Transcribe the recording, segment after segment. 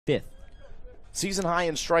5th. Season high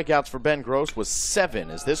in strikeouts for Ben Gross was 7,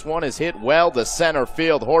 as this one is hit well to center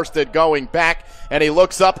field. Horsted going back, and he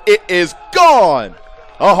looks up. It is gone!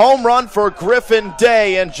 A home run for Griffin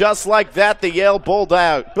Dey, and just like that, the Yale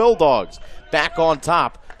Bulldogs back on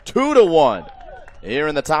top, 2-1 here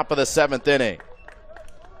in the top of the 7th inning.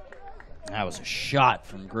 That was a shot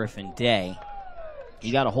from Griffin Dey. He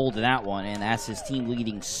got a hold of that one, and that's his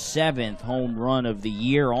team-leading 7th home run of the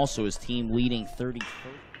year, also his team-leading 31st.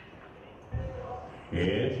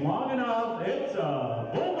 It's long enough. It's a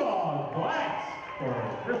Bulldog blast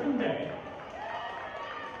for Griffin Dey.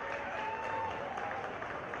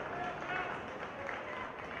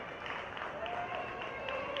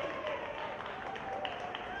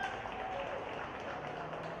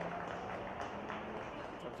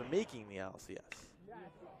 In terms of making the LCS.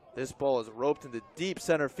 This ball is roped into deep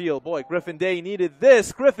center field. Boy, Griffin Dey needed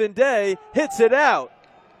this. Griffin Dey hits it out.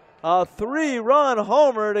 A 3-run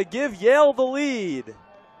homer to give Yale the lead.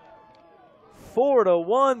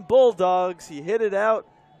 4-1 Bulldogs. He hit it out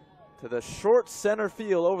to the short center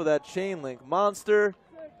field over that chain link monster.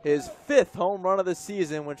 His 5th home run of the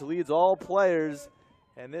season, which leads all players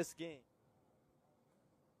in this game.